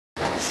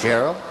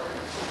Cheryl.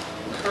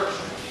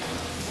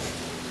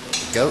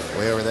 Goat,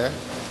 way over there.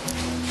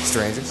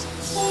 Strangers.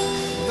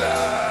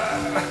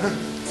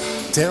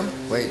 Tim,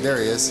 wait, there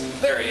he is.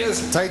 There he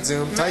is. Tight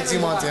zoom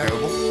on Tim.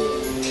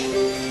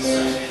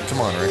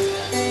 Come on, Rick.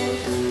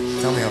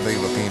 Tell me how big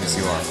of a penis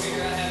you are.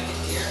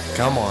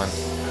 Come on.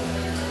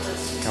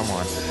 Come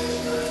on.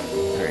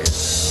 There he is.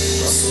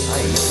 Look, I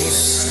eat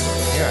penis.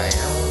 Here I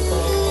am.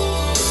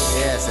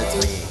 Yes, it's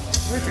me.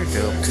 Richard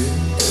Dope.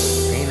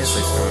 Penis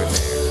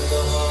extraordinaire.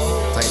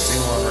 Tight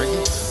zoom on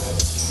Ricky.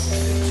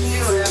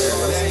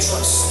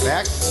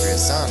 Back for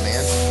his son,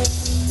 man.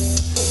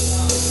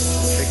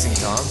 Fixing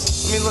toms.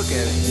 Let me look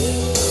at it.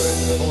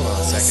 Hold on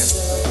a second.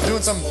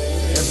 Doing some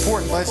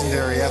important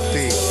legendary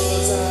FP.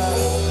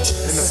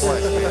 In the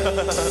flesh, man.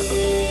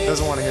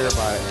 Doesn't want to hear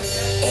about it.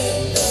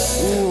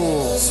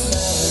 Ooh.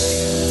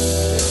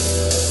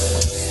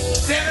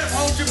 Damn it,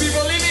 won't you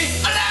people leave me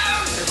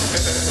alone?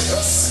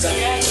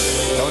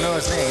 Don't know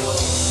his name.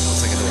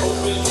 Looks like a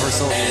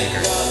Soul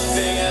Shaker.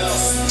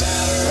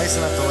 Nice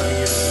enough to let me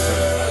use his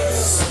equipment.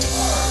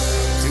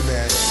 Too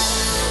bad.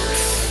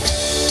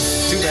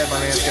 Too bad my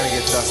man's gonna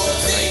get dusted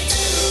tonight.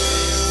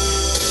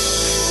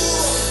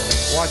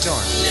 Watch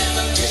on.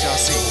 You shall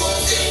see.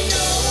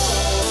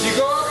 You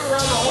go up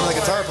around the whole One of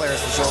the guitar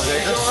players from Soul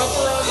Shaker.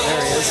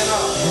 There he is.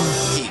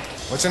 Keep.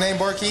 What's your name,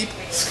 Barkeep?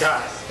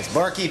 Scott. It's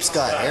Barkeep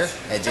Scott here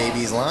at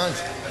JB's Lounge.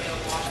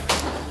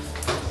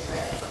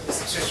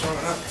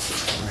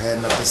 We're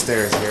heading up the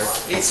stairs here.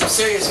 Need some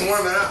serious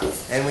warming up.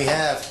 And we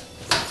have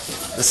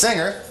the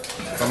singer,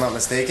 if I'm not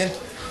mistaken,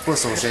 for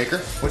Soul Shaker.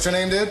 What's your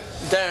name, dude?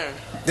 Darren.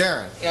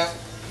 Darren. Yeah.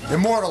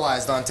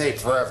 Immortalized on tape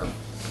forever.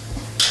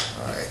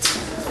 Alright.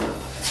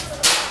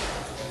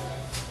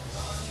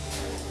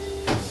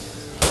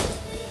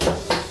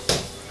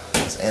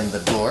 Let's end the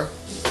door.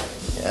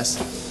 Yes.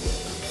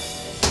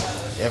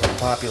 The ever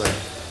popular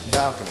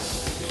balcony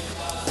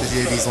to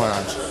JB's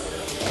Lounge.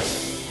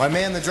 My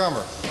man, the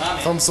drummer,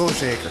 from Soul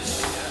Shaker.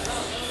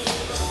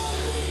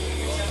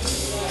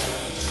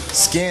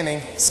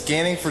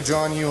 Scanning for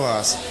John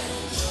Uhas.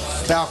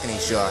 Balcony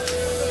shot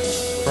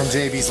from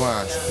JB's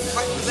Lounge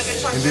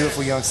in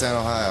beautiful Youngstown,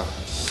 Ohio.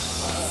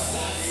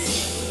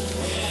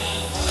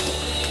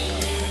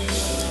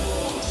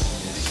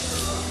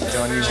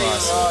 John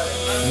Uhas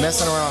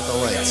messing around with the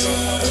lights.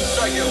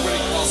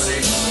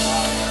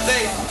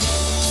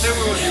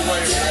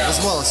 As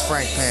well as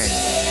Frank Pang.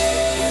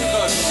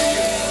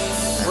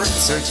 I've been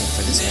searching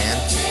for this man,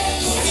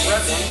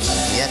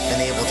 yet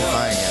been able to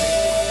find him.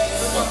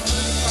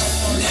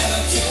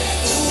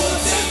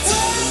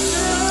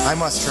 I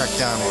must track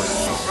down Rick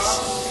Fingers,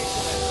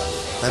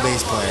 the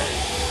bass player,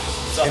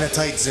 in a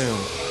tight zoom.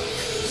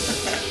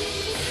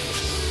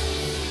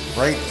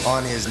 Right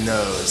on his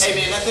nose. Hey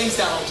man, that thing's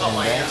down on top of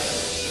my head.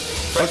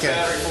 Okay.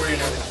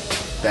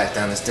 Back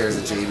down the stairs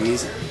at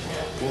JB's.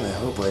 Boy, I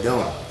hope I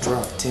don't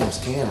drop Tim's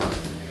camera.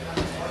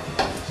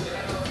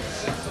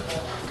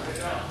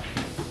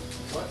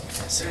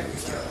 Yes, here we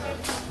go.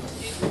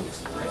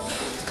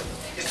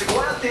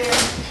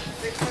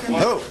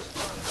 Oh!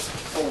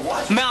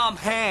 Now I'm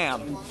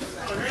ham.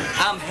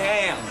 I'm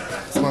ham.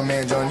 It's my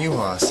man John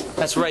Uhas.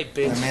 That's right,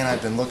 bitch. The man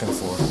I've been looking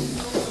for.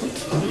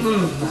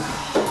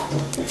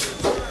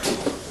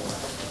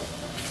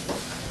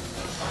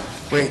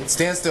 Wait,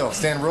 stand still.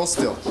 Stand real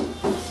still.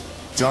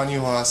 John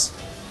Uhas.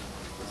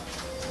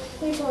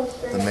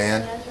 The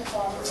man,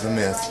 the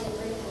myth,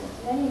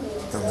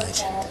 the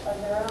legend.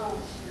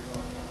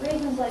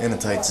 In a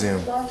tight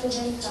zoom.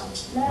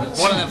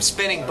 One of them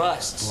spinning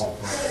busts. You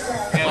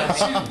know what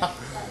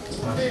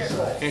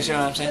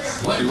I'm saying?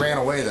 He ran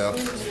away though.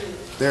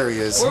 There he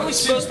is. Where are we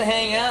supposed to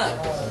hang out?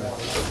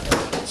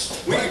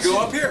 We can go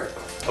up here.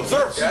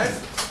 Observe, guys.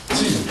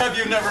 Have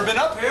you never been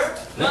up here?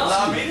 No.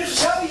 Allow me to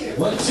show you.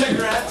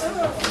 Cigarettes.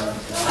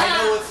 I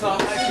know it's not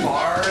like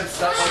bar and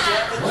stuff like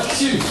that, but I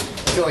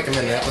feel like I'm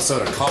in an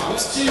episode of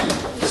Cops.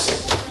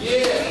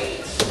 Yeah.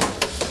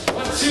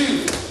 1,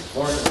 2.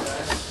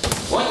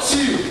 1, 2.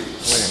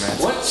 Wait a minute.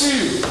 1,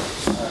 2.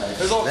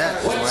 That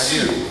is my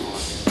dude.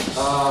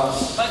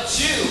 But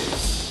you.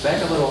 Back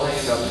a little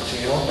hand up the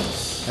channel.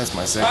 That's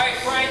my All second. right,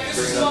 Frank, this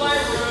is my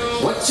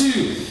room. 1, 2.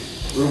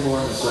 A little more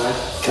on the side.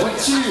 1,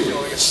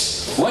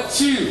 2. 1,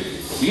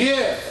 2.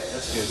 Yeah.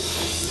 That's good.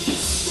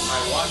 I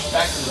watch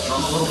back to the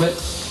drum a little bit.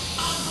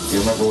 You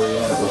remember where you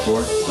had it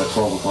before? That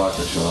 12 o'clock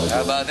or so.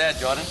 How about that,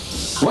 Jordan?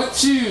 1,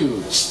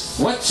 2.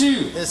 1,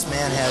 2. This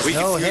man has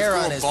no hair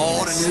on his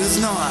penis. It's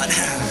not.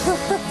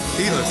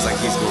 He looks like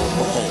he's going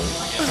bald.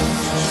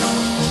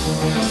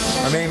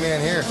 My main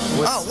man here.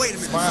 Oh, wait a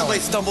minute. Somebody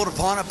stumbled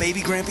upon a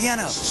baby grand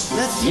piano.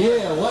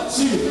 Yeah, 1,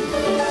 2.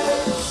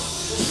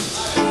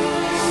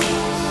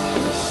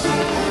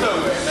 No,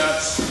 man,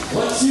 that's...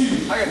 1,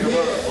 2. I gotta go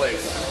to the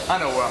place. I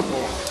know where I'm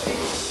going.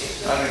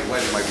 I think the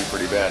wedding might be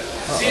pretty bad.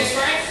 See this,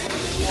 Frank?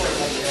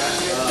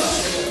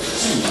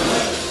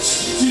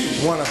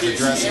 One of the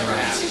dressing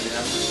rooms.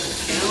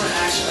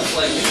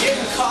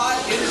 Getting caught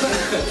in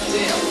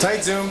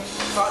Tight zoom.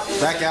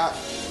 Back out.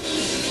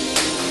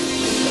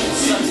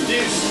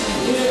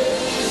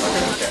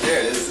 There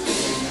it is.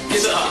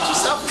 Get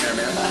yourself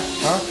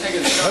Huh? I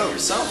gotta show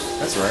yourself.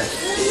 That's right.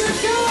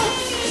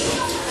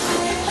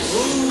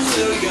 Ooh,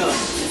 there we go.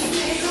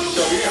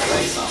 So you're gonna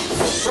play some.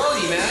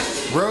 Brody, man.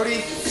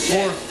 Brody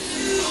for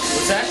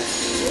What's that?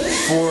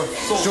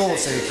 Joel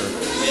Shaker.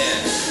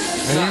 Yeah.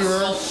 And you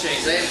were?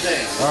 Shake, same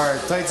thing.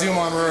 Alright, tight zoom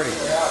on Brody.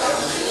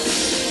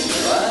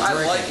 I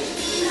like it.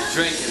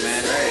 Drinking, man.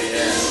 Right,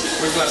 yeah.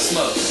 We're gonna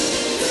smoke.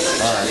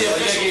 Alright. Yeah,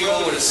 we gotta get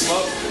going with a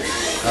smoke.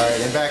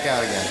 Alright, and back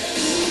out again.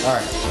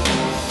 Alright.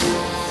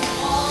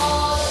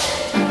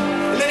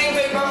 And then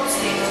anybody bounce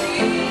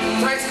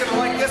Frank's gonna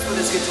like this with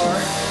his guitar.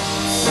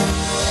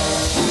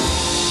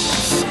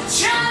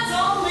 Shine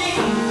on me,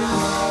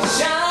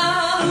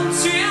 shine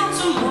till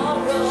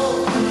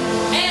tomorrow.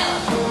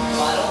 And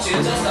why don't you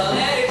just let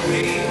it be?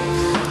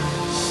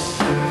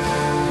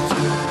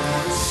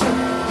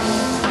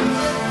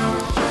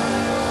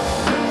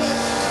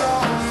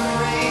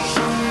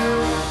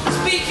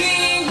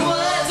 Speaking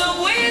words of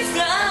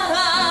wisdom,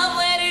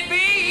 let it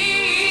be.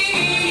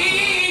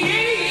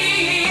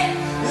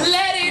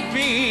 Let it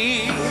be.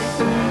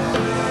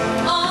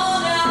 Oh,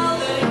 now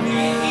let it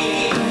be.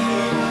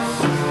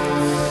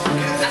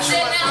 I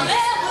said now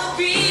there will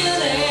be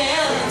an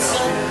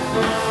answer.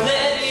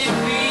 Let it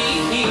be.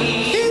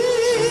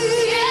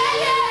 Yeah,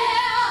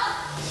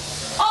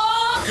 yeah.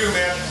 Oh. Good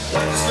man. I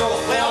just go.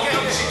 Well,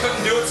 okay. She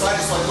couldn't do it, so I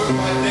just like whipped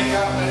my dick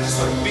out and I just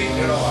like beating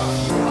it all out.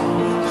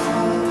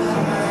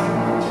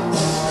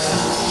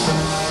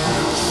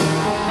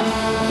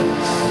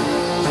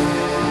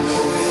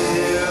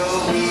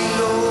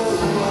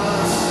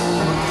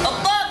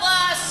 Above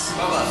us.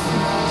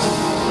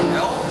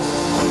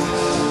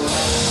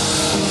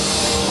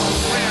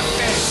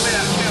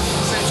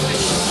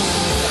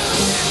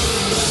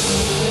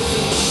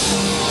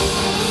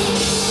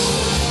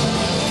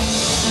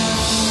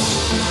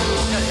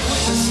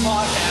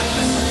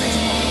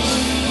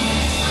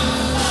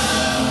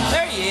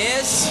 There he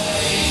is.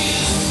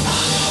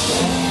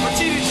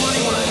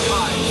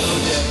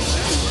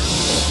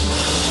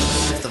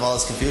 Midst of all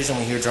this confusion,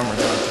 we hear drummer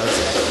John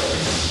Kozak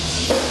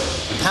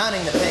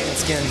pounding the pagan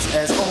skins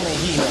as only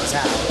he knows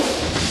how.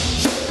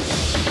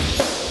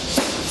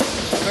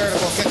 A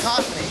veritable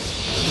cacophony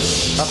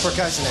of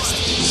percussionist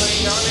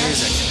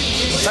music.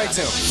 Tight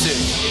zoom.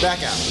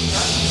 Back out.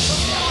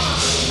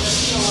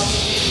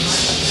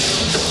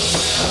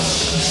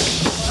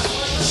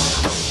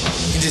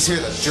 You can just hear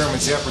the German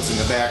shepherds in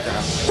the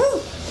background.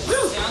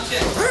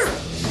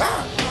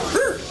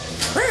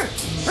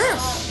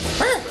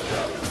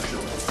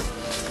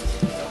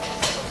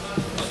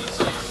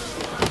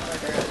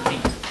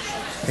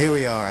 Here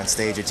we are on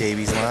stage at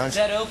JB's Lounge. Is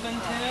that open,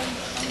 Tim?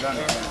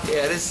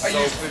 Yeah, this is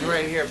open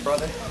right here,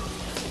 brother.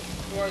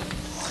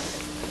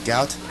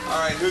 Gout?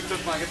 Alright, who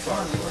took my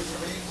guitar?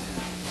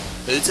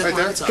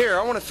 Here,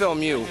 I want to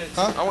film you.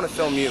 Huh? I want to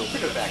film you.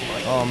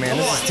 Oh man,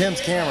 this is Tim's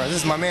camera. This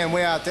is my man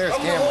way out there's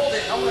camera. Hold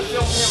it. I want to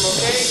film him,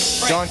 okay?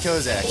 John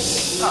Kozak. He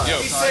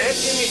said,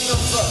 give me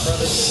thumbs up,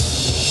 brother.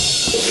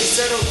 He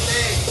said,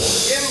 okay,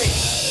 give me.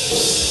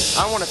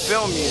 I want to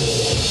film you.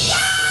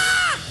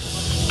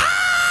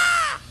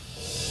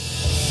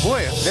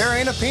 Boy, if there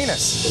ain't a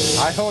penis,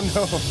 I don't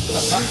know.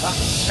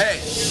 Hey,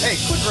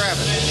 Quit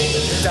grabbing.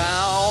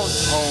 down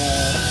home.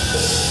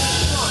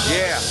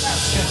 Yeah.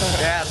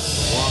 Yeah.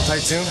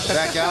 Tight zoom,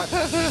 back out.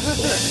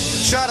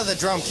 Shot of the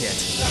drum kit.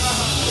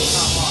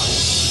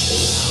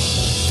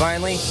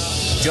 Finally,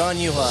 John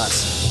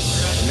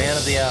Uhas, the man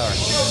of the hour.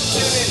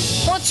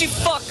 Why don't you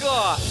fuck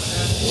off?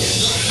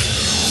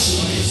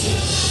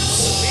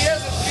 He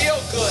doesn't feel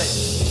good.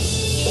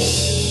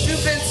 Do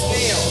Vince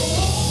Neil.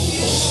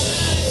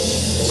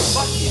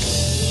 Fuck you.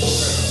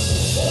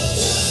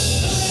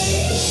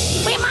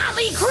 We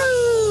Motley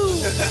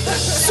Crue.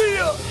 See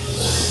ya.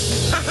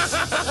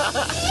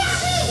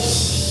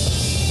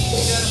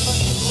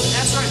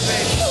 That's right,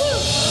 baby.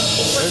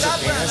 There's a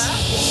penis.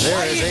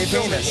 There is a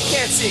penis. You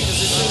can't see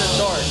because it's in the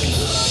dark.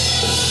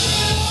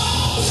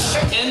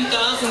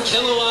 10,000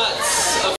 kilowatts.